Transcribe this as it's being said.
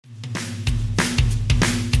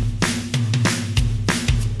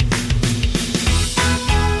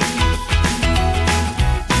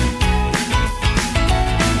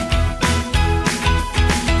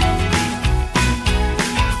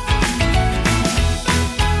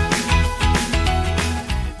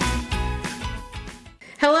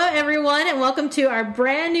welcome to our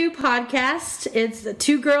brand new podcast. It's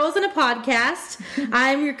Two Girls and a Podcast.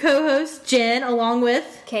 I'm your co-host, Jen, along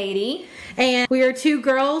with Katie. And we are two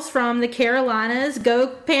girls from the Carolinas. Go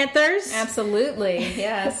Panthers! Absolutely,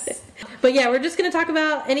 yes. But yeah, we're just going to talk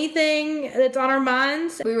about anything that's on our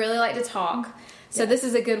minds. We really like to talk. So this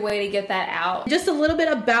is a good way to get that out. Just a little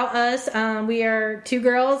bit about us. We are two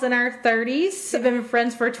girls in our 30s. We've been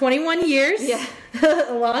friends for 21 years. Yeah.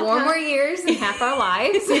 A long time. 4 more years and half our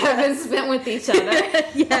lives have been spent with each other.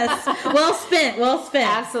 Yes. Well spent. Well spent.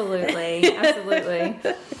 Absolutely. Absolutely.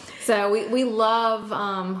 So we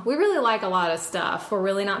love, we really like a lot of stuff. We're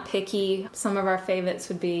really not picky. Some of our favorites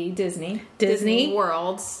would be Disney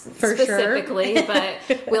Worlds for specifically, sure.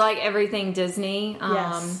 But we like everything Disney.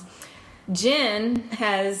 Yes. Jen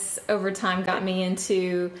has over time got me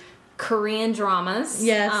into Korean dramas.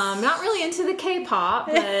 Yes. Not really into the K-pop,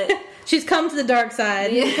 but she's come to the dark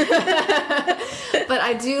side. Yeah. But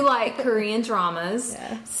I do like Korean dramas.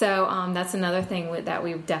 Yeah. So that's another thing that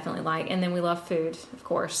we definitely like. And then we love food, of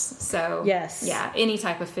course. So yes. Yeah, any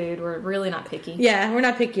type of food. We're really not picky. Yeah, we're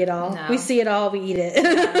not picky at all. No. We see it all, we eat it.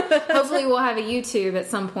 Yeah. Hopefully we'll have a YouTube at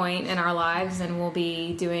some point in our lives and we'll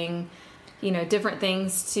be doing different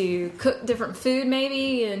things to cook different food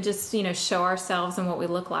maybe and just, show ourselves and what we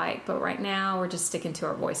look like. But right now we're just sticking to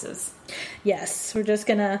our voices. Yes, we're just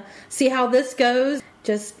going to see how this goes.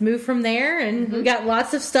 Just move from there. And we got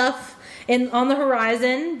lots of stuff on the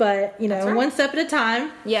horizon, but, right. one step at a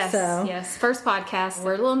time. Yes, so. Yes. First podcast.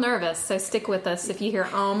 We're a little nervous, so stick with us if you hear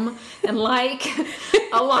and like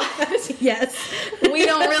a lot. Yes. We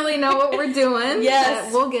don't really know what we're doing. Yes.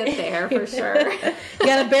 But we'll get there for sure. You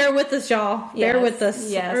got to bear with us, y'all. Yes. Bear with us.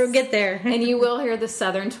 Yes. We'll get there. And you will hear the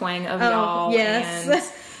southern twang of y'all. Yes.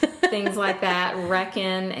 And things like that.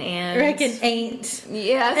 Reckon ain't.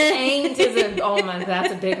 Yes, ain't is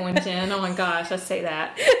that's a big one, Jen. Oh my gosh, I say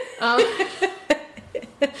that.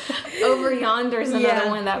 Over yonder is another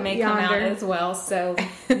one that may come out as well. So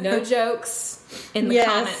no jokes in the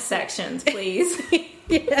comment sections, please.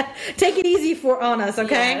 Yeah, take it easy on us,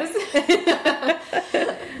 okay?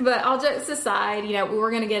 Yes. But all jokes aside, we're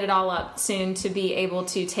going to get it all up soon to be able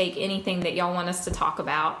to take anything that y'all want us to talk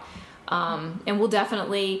about. And we'll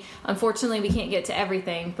definitely, unfortunately, we can't get to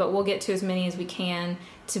everything, but we'll get to as many as we can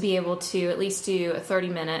to be able to at least do a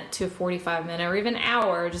 30-minute to a 45-minute or even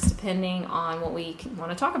hour, just depending on what we want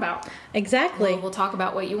to talk about. Exactly. We'll talk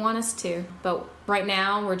about what you want us to. But right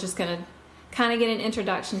now, we're just going to kind of get an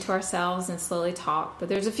introduction to ourselves and slowly talk. But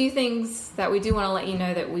there's a few things that we do want to let you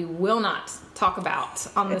know that we will not talk about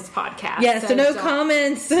on this podcast. Yes, so no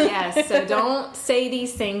comments. Yes, so don't say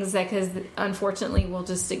these things because unfortunately we'll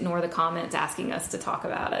just ignore the comments asking us to talk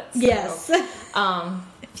about it. So, yes.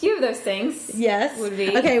 A few of those things. Yes. Would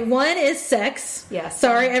be. Okay, one is sex. Yes.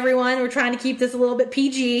 Sorry, everyone. We're trying to keep this a little bit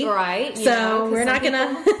PG. Right. So we're not going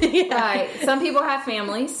to. Right. Some people have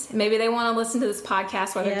families. Maybe they want to listen to this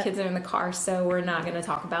podcast while their kids are in the car. So we're not going to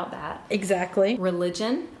talk about that. Exactly.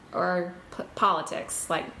 Religion or politics,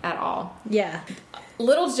 at all. Yeah.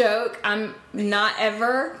 Little joke, I'm not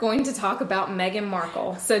ever going to talk about Meghan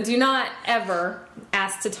Markle. So do not ever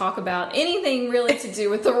ask to talk about anything really to do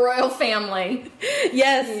with the royal family.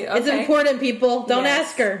 Yes, okay? It's important, people. Don't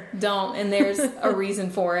ask her. Don't, and there's a reason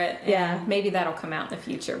for it. Yeah. Maybe that'll come out in the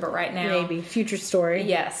future, but right now... Maybe. Future story.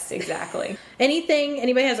 Yes, exactly. Anything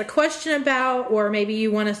anybody has a question about, or maybe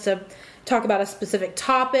you want us to talk about a specific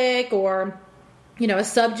topic, or, a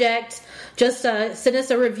subject, just send us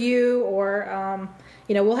a review, or...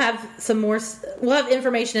 we'll have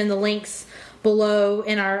information in the links below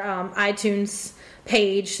in our iTunes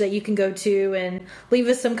page that you can go to and leave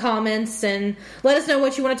us some comments and let us know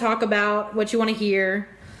what you want to talk about, what you want to hear,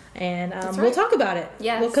 and we'll talk about it.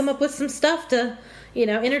 Yes. We'll come up with some stuff to,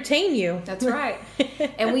 entertain you. That's right.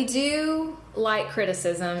 And we do like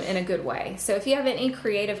criticism in a good way. So if you have any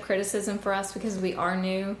creative criticism for us because we are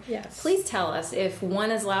new, please tell us if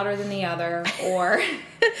one is louder than the other or...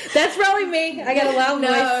 That's probably me. I got a loud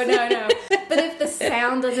voice. No. But if the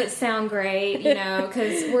sound doesn't sound great,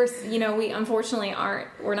 because we unfortunately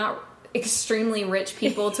we're not extremely rich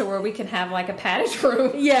people to where we can have a padded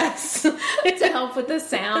room. Yes. To help with the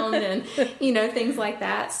sound and, things like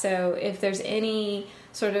that. So if there's any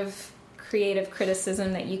sort of creative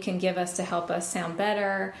criticism that you can give us to help us sound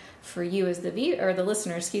better for you as the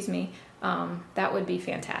listener, that would be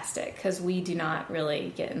fantastic because we do not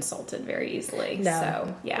really get insulted very easily. No.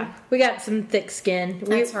 So, yeah. We got some thick skin.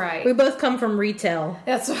 That's right. We both come from retail.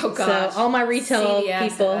 That's, oh gosh. So all my retail CVS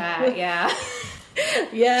people. Yeah.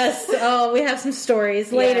 Yes. Oh, we have some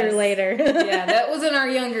stories later. Yeah, that was in our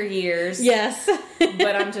younger years. Yes.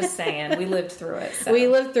 But I'm just saying, we lived through it. So. We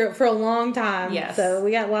lived through it for a long time. Yes. So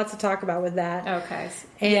we got lots to talk about with that. Okay.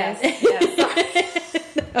 And Yes.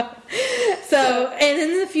 So, and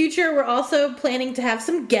in the future, we're also planning to have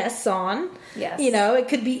some guests on. Yes. It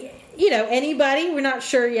could be, anybody. We're not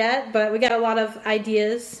sure yet, but we got a lot of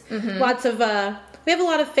ideas. Mm-hmm. We have a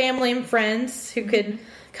lot of family and friends who could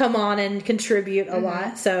come on and contribute a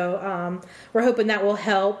lot. So, we're hoping that will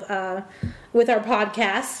help with our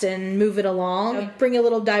podcast and move it along, bring a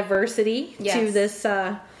little diversity to this,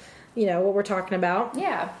 what we're talking about.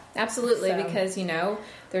 Yeah, absolutely. So. Because,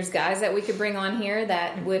 there's guys that we could bring on here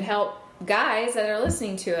that would help guys that are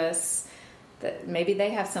listening to us, that maybe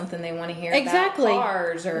they have something they want to hear about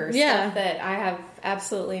cars or stuff that I have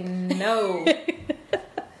absolutely no,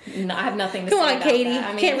 I have nothing to say about. Come on, Katie. That. I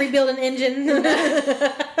mean, can't rebuild an engine.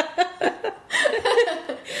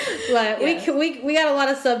 But we got a lot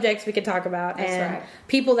of subjects we could talk about. That's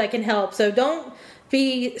people that can help. So don't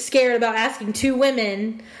be scared about asking two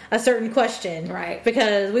women a certain question. Right.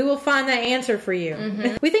 Because we will find that answer for you.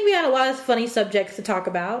 Mm-hmm. We think we had a lot of funny subjects to talk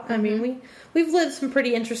about. Mm-hmm. I mean, we've lived some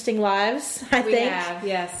pretty interesting lives, I think. We have,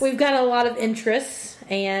 yes. We've got a lot of interests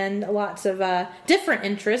and lots of different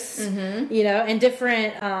interests, and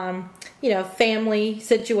different, family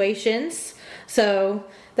situations. So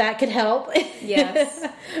that could help. Yes,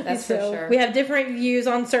 that's for sure. We have different views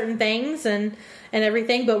on certain things and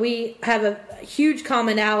everything, but we have a huge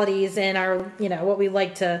commonalities in our, what we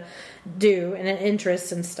like to do and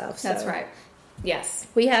interests and stuff. So that's right. Yes.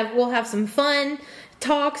 We'll have some fun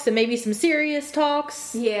talks and maybe some serious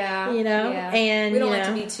talks. Yeah. And we don't like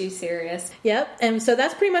to be too serious. Yep. And so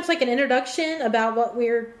that's pretty much like an introduction about what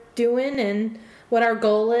we're doing and what our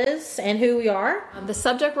goal is and who we are. The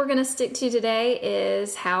subject we're going to stick to today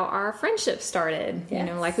is how our friendship started.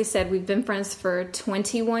 Yes. Like we said, we've been friends for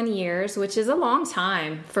 21 years, which is a long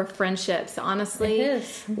time for friendships. Honestly, it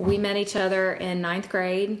is. We met each other in 9th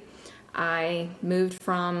grade. I moved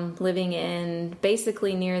from living in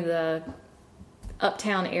basically near the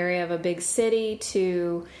uptown area of a big city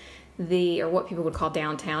to or what people would call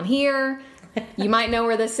downtown here. You might know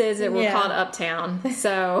where this is. We're called Uptown.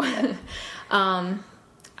 So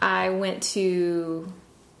I went to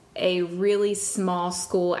a really small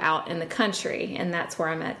school out in the country, and that's where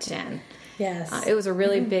I met Jen. Yes. It was a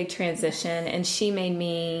really big transition, and she made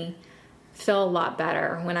me feel a lot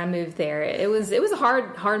better when I moved there. It was a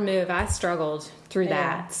hard move. I struggled through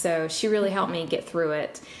that. So she really helped me get through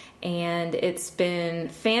it. And it's been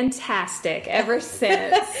fantastic ever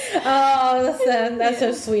since. Oh, that's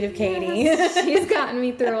so sweet of Katie. Yes. She's gotten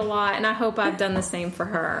me through a lot, and I hope I've done the same for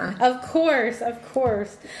her. Of course.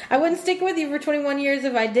 I wouldn't stick with you for 21 years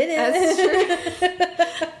if I didn't. That's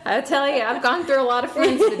true. I tell you, I've gone through a lot of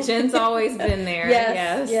friends, but Jen's always been there.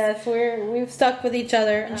 Yes. We've stuck with each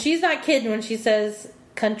other. And she's not kidding when she says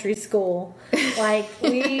country school. Like,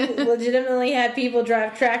 we legitimately had people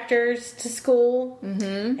drive tractors to school,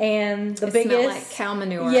 and the biggest smelled like cow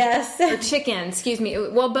manure. Yes, or chicken. Excuse me.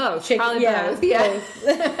 Well, both. Probably both. Yeah.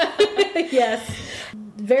 Both. Yes.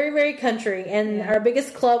 Very, very country, and our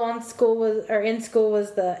biggest club in school was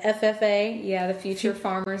the FFA. Yeah, the Future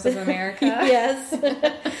Farmers of America. Yes,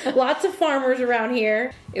 lots of farmers around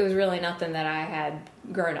here. It was really nothing that I had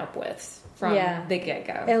grown up with from the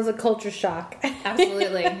get-go. It was a culture shock.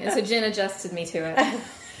 Absolutely. And so Jen adjusted me to it.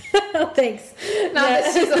 Oh, thanks. Not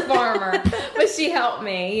that she's a farmer, but she helped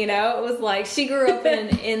me. It was like she grew up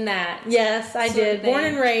in that. Yes, I did. Born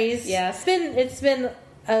and raised. Yes. It's been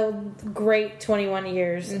a great 21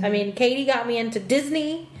 years. I mean, Katie got me into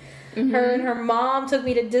Disney. Her and her mom took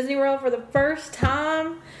me to Disney World for the first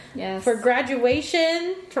time. Yes. For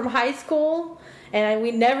graduation from high school. And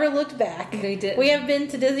we never looked back. We didn't. We have been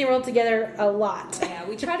to Disney World together a lot. Yeah,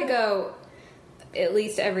 we try to go at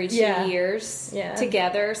least every 2 years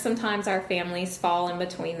together. Sometimes our families fall in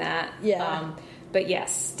between that. Yeah. But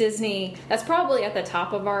yes, Disney, that's probably at the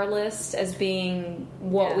top of our list as being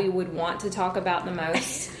what we would want to talk about the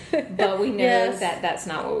most. But we know that that's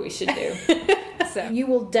not what we should do. So you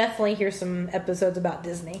will definitely hear some episodes about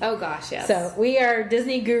Disney. Oh gosh, yes. So we are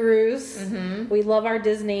Disney gurus. We love our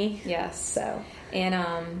Disney. Yes. So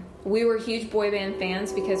we were huge boy band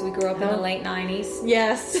fans because we grew up in the late 90s.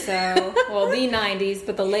 Yes. So, the 90s,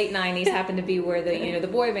 but the late 90s happened to be where the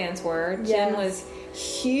boy bands were. Jen was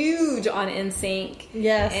huge on NSYNC.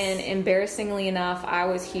 Yes. And embarrassingly enough, I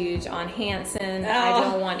was huge on Hanson. I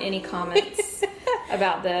don't want any comments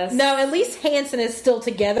about this. No, at least Hanson is still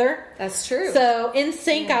together. That's true. So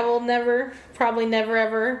NSYNC, I will probably never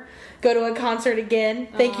ever go to a concert again.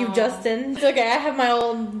 Thank you, Justin. It's okay. I have my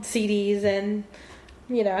old CDs and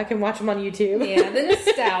I can watch them on YouTube. Yeah, the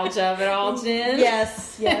nostalgia of it all, Jen.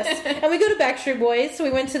 Yes. And we go to Backstreet Boys. So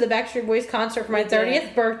we went to the Backstreet Boys concert for my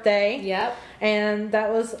 30th birthday. Yep. And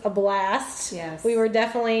that was a blast. Yes. We were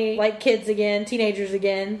definitely like kids again, teenagers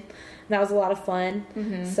again. And that was a lot of fun.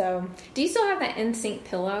 Mm-hmm. So, do you still have that NSYNC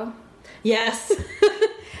pillow? Yes.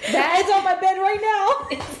 That is on my bed right now.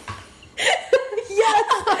 Yes.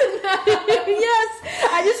 Oh, no. Yes.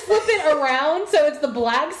 I just flip it around so it's the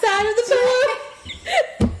black side of the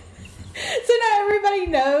pillow. So now everybody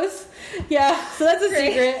knows. Yeah, so that's a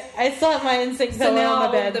secret. I still have my NSYNC pillow now on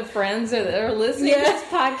my bed. All of the friends that are listening to this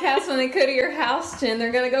podcast, when they go to your house, Jen,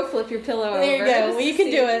 they're going to go flip your pillow over. There you go. Well, you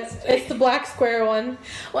can do it. It's the black square one.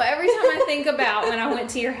 Well, every time I think about when I went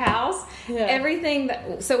to your house, everything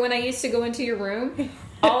that... So when I used to go into your room,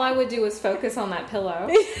 all I would do was focus on that pillow.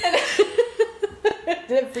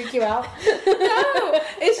 Did it freak you out? No,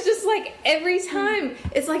 it's just like every time,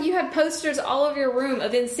 it's like you have posters all over your room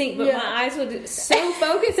of NSYNC, but my eyes would so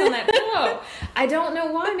focus on that pillow. I don't know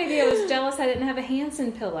why. Maybe I was jealous I didn't have a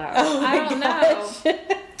Hanson pillow. I don't know.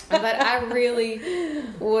 But I really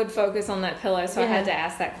would focus on that pillow, so I had to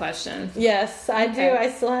ask that question. Yes, I do.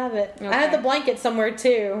 I still have it. Okay. I have the blanket somewhere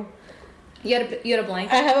too. You had a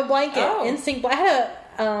blanket? I have a blanket. NSYNC. I had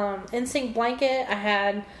a NSYNC blanket.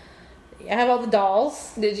 I have all the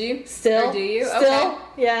dolls. Did you? Still. Or do you? Still. Okay.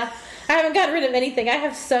 Yeah. I haven't gotten rid of anything. I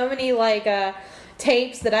have so many,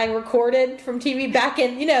 tapes that I recorded from TV back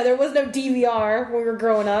in, there was no DVR when we were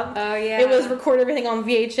growing up. Oh, yeah. It was record everything on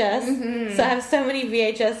VHS. Mm-hmm. So I have so many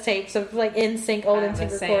VHS tapes of, NSYNC, old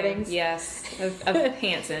NSYNC recordings. Yes. Of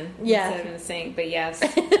Hanson. Yeah. Instead of NSYNC, but yes.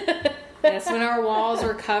 Yes, when our walls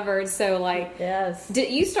were covered. So, yes.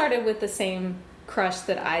 You started with the same crush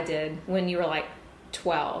that I did when you were,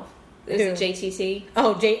 12. Is it JTT?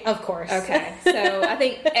 Oh, of course. Okay. So I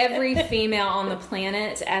think every female on the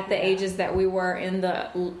planet at the ages that we were in the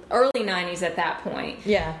early 90s at that point.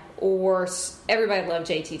 Yeah. Or everybody loved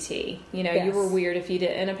JTT. You were weird if you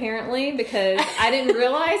didn't, apparently, because I didn't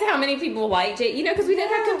realize how many people liked because we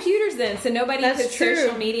didn't have computers then, so nobody could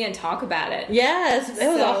social media and talk about it. Yes, it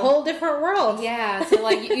was a whole different world. Yeah, so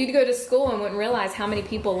you'd go to school and wouldn't realize how many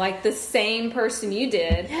people liked the same person you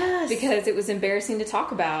did. Yes. Because it was embarrassing to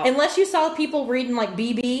talk about. Unless you saw people reading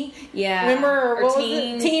BB. Yeah. Remember, what was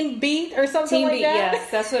it? Teen Beat or something Teen like Beat, that?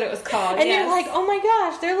 yes, that's what it was called. And you're like, oh my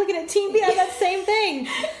gosh, they're looking at Teen Beat. I have that same thing.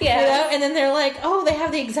 Yeah. And then they're like, oh, they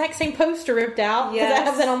have the exact same poster ripped out because I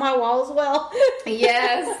have that on my wall as well.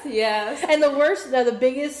 Yes. And the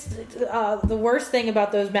worst thing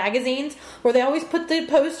about those magazines where they always put the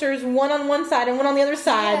posters one on one side and one on the other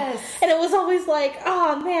side. Yes. And it was always like,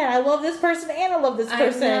 oh man, I love this person and I love this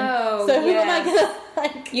person. I know. So who am I gonna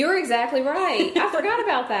You were exactly right. I forgot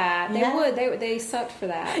about that. They sucked for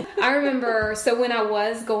that. I remember, so when I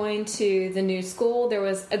was going to the new school, there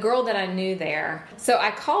was a girl that I knew there. So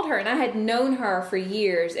I called her, and I had known her for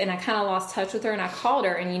years, and I kind of lost touch with her, and I called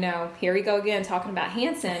her, and here we go again talking about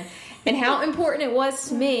Hanson. And how important it was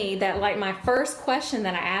to me that my first question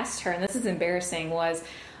that I asked her, and this is embarrassing, was,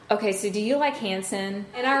 okay, so do you like Hanson?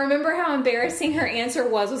 And I remember how embarrassing her answer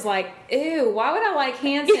was like, ew, why would I like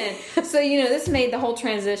Hanson? So, this made the whole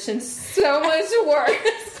transition so much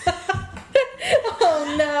worse.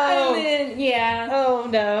 Oh, no. And then, oh,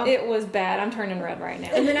 no. It was bad. I'm turning red right now.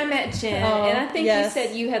 And then I met Jen, and I think you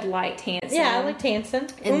said you had liked Hanson. Yeah, I liked Hanson.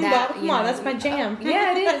 And come on, that's my jam.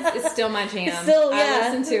 Yeah, it is. It's still my jam. I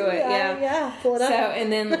listen to it, yeah. Pull it up. So,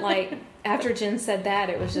 and then, after Jen said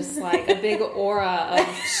that, it was just a big aura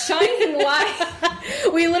of shining light.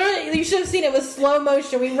 You should have seen it. It was slow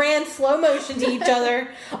motion. We ran slow motion to each other,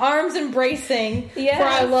 arms embracing for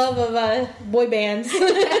our love of boy bands.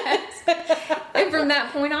 And from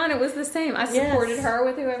that point on, it was the same. I supported her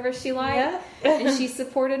with whoever she liked, and she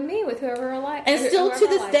supported me with whoever I liked. And still to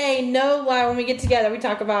this day, no lie, when we get together, we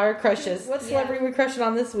talk about our crushes. What celebrity we crushing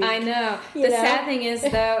on this week? I know. Sad thing is,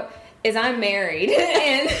 though, is I'm married,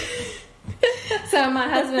 and so my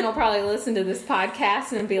husband will probably listen to this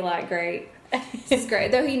podcast and be like, great. This is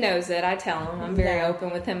great. Though he knows it. I tell him. I'm very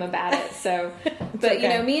open with him about it. So, but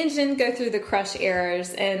okay. Me and Jen go through the crush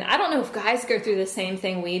eras, and I don't know if guys go through the same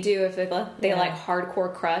thing we do, if they like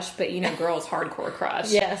hardcore crush, but girls hardcore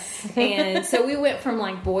crush. Yes. And so we went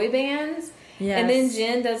from boy bands. Yes. And then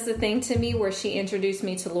Jen does the thing to me where she introduced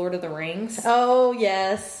me to Lord of the Rings. Oh,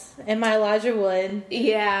 yes. And my Elijah Wood.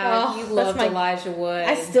 Yeah. You loved Elijah Wood.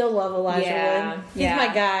 I still love Elijah Wood. He's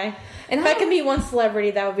my guy. And if I could meet one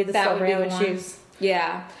celebrity, that would be the celebrity I would choose.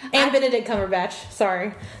 Yeah. And Benedict Cumberbatch.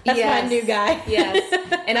 Sorry. That's my new guy. Yes.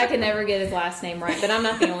 And I can never get his last name right, but I'm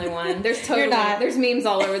not the only one. There's memes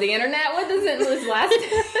all over the internet. What is his last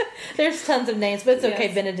name? There's tons of names, but it's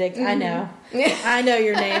okay, Benedict. I know. I know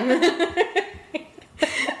your name.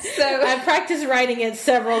 So I've practiced writing it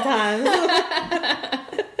several times.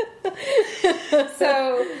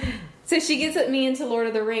 So she gets me into Lord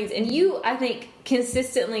of the Rings, and you, I think,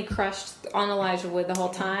 consistently crushed on Elijah Wood the whole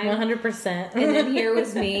time. 100%. And then here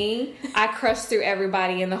was me. I crushed through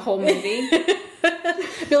everybody in the whole movie.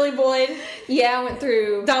 Billy Boyd. Yeah, I went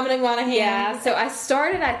through Dominic Monaghan. Yeah, so I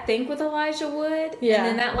started, I think, with Elijah Wood. Yeah. And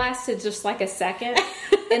then that lasted just like a second.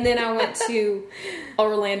 And then I went to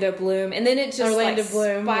Orlando Bloom. And then it just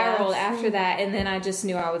spiraled after that. And then I just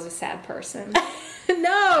knew I was a sad person.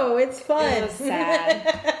 No, it's fun. It was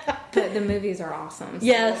sad. But the movies are awesome. So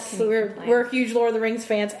yes, we're huge Lord of the Rings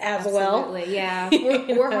fans as well. Absolutely, yeah.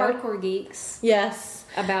 We're hardcore geeks. Yes.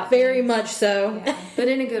 About very things. much so. Yeah. But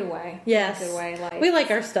in a good way. Yes. In a good way. We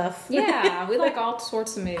like our stuff. Yeah, we like all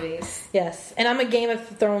sorts of movies. Yes. And I'm a Game of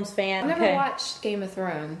Thrones fan. I've never watched Game of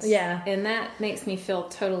Thrones. Yeah. And that makes me feel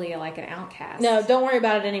totally like an outcast. No, don't worry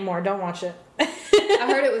about it anymore. Don't watch it. I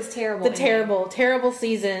heard it was terrible. Terrible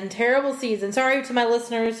season. Terrible season. Sorry to my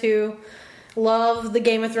listeners who love the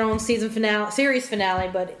Game of Thrones series finale,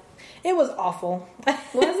 but it was awful.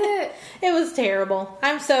 Was it? It was terrible.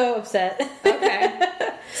 I'm so upset. Okay.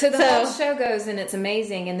 So the whole show goes and it's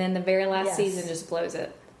amazing, and then the very last season just blows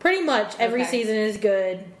it. Pretty much every season is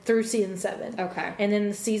good through season 7. Okay. And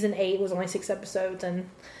then season 8 was only 6 episodes, and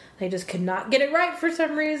they just could not get it right for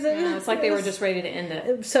some reason. Yeah, it's like they were just ready to end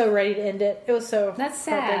it. Was so ready to end it. It was so That's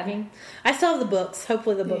sad. heartbreaking. I still have the books.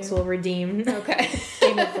 Hopefully the books will redeem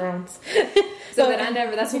Game of Thrones. So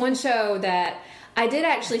that's one show that I did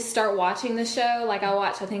actually start watching the show. Like I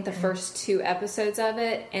watched, I think, the first 2 episodes of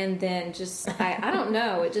it, and then I don't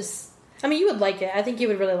know, it just... I mean, you would like it. I think you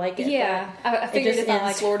would really like it. Yeah. I figured if I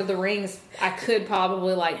like Lord of the Rings, I could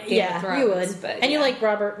probably like Game of Thrones. You would. But, and you like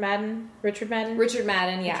Richard Madden? Richard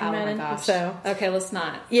Madden, yeah. Oh my gosh. So, okay, let's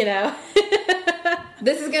not. You know.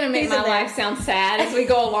 This is going to make my life sound sad as we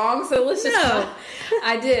go along, so let's just... No.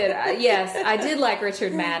 I did. Yes, I did like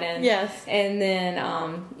Richard Madden. Yes. And then,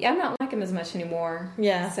 I'm not like him as much anymore.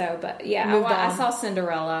 Yeah. So, but yeah, I saw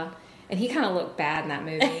Cinderella, and he kind of looked bad in that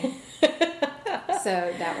movie.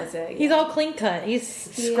 So that was it. Yeah. He's all clean cut. He's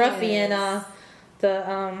scruffy in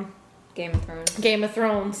the Game of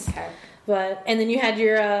Thrones. Okay. And then you had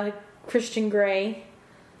your Christian Grey.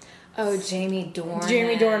 Oh, Jamie Dornan.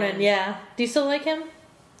 Jamie Dornan, yeah. Do you still like him?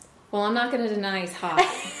 Well, I'm not going to deny he's hot.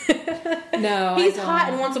 No, he's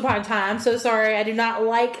hot in Once Upon a Time. I'm so sorry. I do not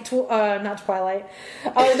like not Twilight.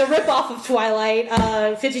 Oh, the ripoff of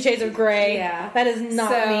Twilight, 50 Shades of Grey. Yeah, that is not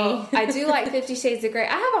me. I do like 50 Shades of Grey.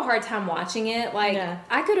 I have a hard time watching it. Like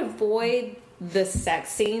I could avoid the sex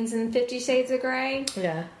scenes in 50 Shades of Grey.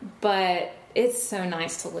 Yeah, but it's so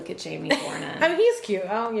nice to look at Jamie Dornan. I mean, he's cute.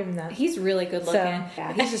 I'll give him that. He's really good looking.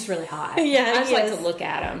 Yeah, he's just really hot. Yeah, I just like to look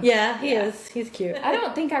at him. Yeah, he is. He's cute. I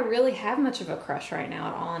don't think I really have much of a crush right now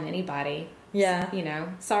at all on anybody. Yeah. You know,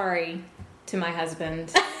 sorry to my husband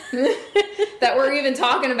that we're even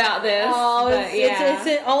talking about this. Oh,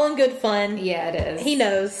 it's all in good fun. Yeah, it is. He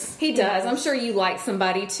knows. He does. I'm sure you like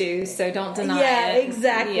somebody too, so don't deny it. Yeah,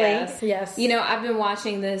 exactly. Yes. You know, I've been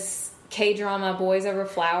watching this K-drama Boys Over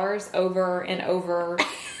Flowers over and over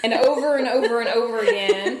and over and over and over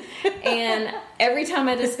again. And every time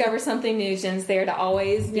I discover something new, Jen's there to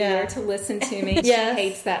always be there to listen to me. Yes. She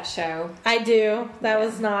hates that show. I do. That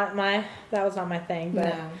was not my thing, but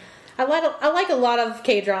no. I like a lot of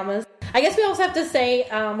K-dramas. I guess we also have to say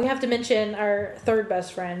we have to mention our third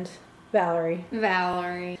best friend,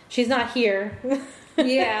 Valerie. She's not here.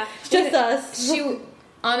 Yeah. It's just us.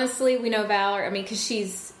 Honestly, we know Valerie. I mean, because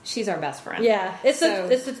she's our best friend. Yeah, it's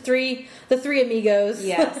the three amigos.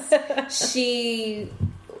 Yes,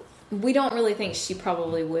 we don't really think she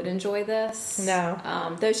probably would enjoy this.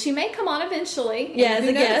 No, though she may come on eventually. Yeah, as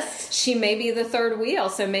a guest. She may be the third wheel,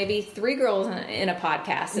 so maybe 3 girls in a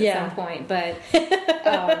podcast at some point. But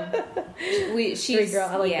she's 3 girl.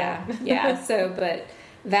 I like that. Yeah. So, but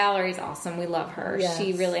Valerie's awesome. We love her. Yes.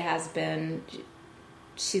 She really has been.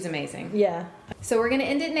 She's amazing. Yeah. So we're going to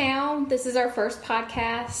end it now. This is our first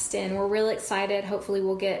podcast, and we're really excited. Hopefully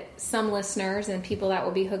we'll get some listeners and people that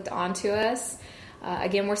will be hooked onto us.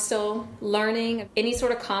 Again, we're still learning. Any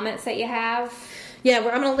sort of comments that you have? Yeah, I'm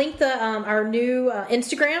going to link our new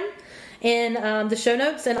Instagram in the show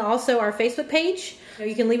notes, and also our Facebook page.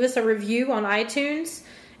 You can leave us a review on iTunes.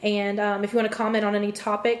 And if you want to comment on any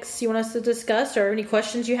topics you want us to discuss or any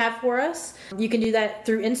questions you have for us, you can do that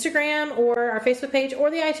through Instagram or our Facebook page or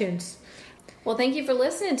the iTunes. Well, thank you for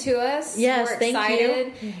listening to us. Yes, We're thank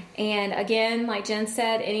excited. you. And again, like Jen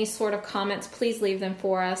said, any sort of comments, please leave them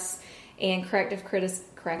for us. And creative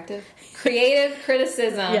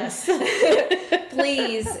criticism. Yes.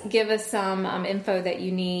 Please give us some info that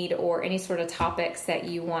you need or any sort of topics that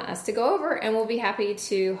you want us to go over, and we'll be happy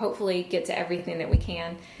to hopefully get to everything that we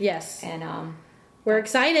can. Yes. And we're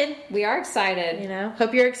excited. we are excited.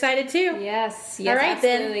 Hope you're excited too. Yes, All right,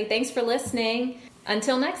 absolutely. then. Thanks for listening.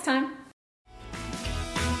 Until next time.